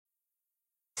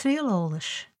Triail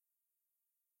Eolais.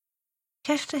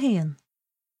 Ceiste haon.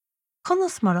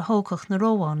 Conas mar a hócach na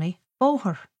róhánaí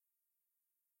bóthar.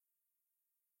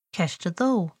 Ceiste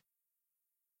dó.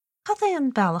 Cad é an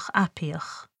bealach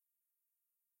apiach.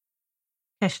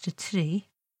 Ceiste trí.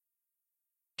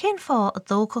 Cén fá a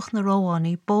dócach na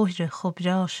róhánaí bóithre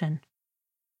chobrá sin.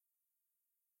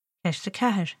 Ceiste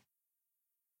ceathair.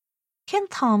 Cén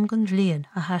tám gon bhliain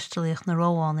a thaistealaíoch na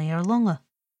róhánaí ar longa.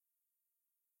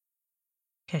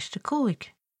 Ceiste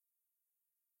cúig.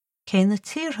 Cé na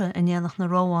tíortha in dhéanach na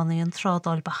róhánaí an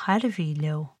trádáil ba charbhí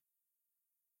leo.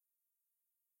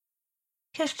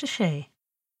 Ceiste sé.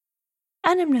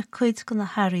 Anim na cuid go na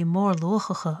hairí mór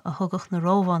luachacha a thugach na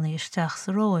róhánaí isteach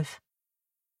sa róibh.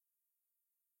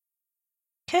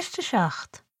 Ceiste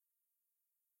seacht.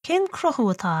 Cén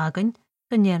crochú atá againn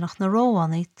go ndéanach na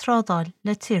róhánaí trádáil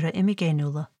le tíre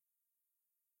imigéiniúla.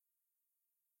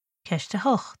 Ceiste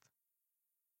hocht.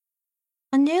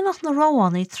 An ndéanach na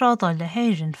róhánaí trádáil le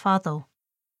héireann fadó.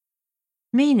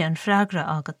 Míne an freagra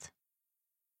agat.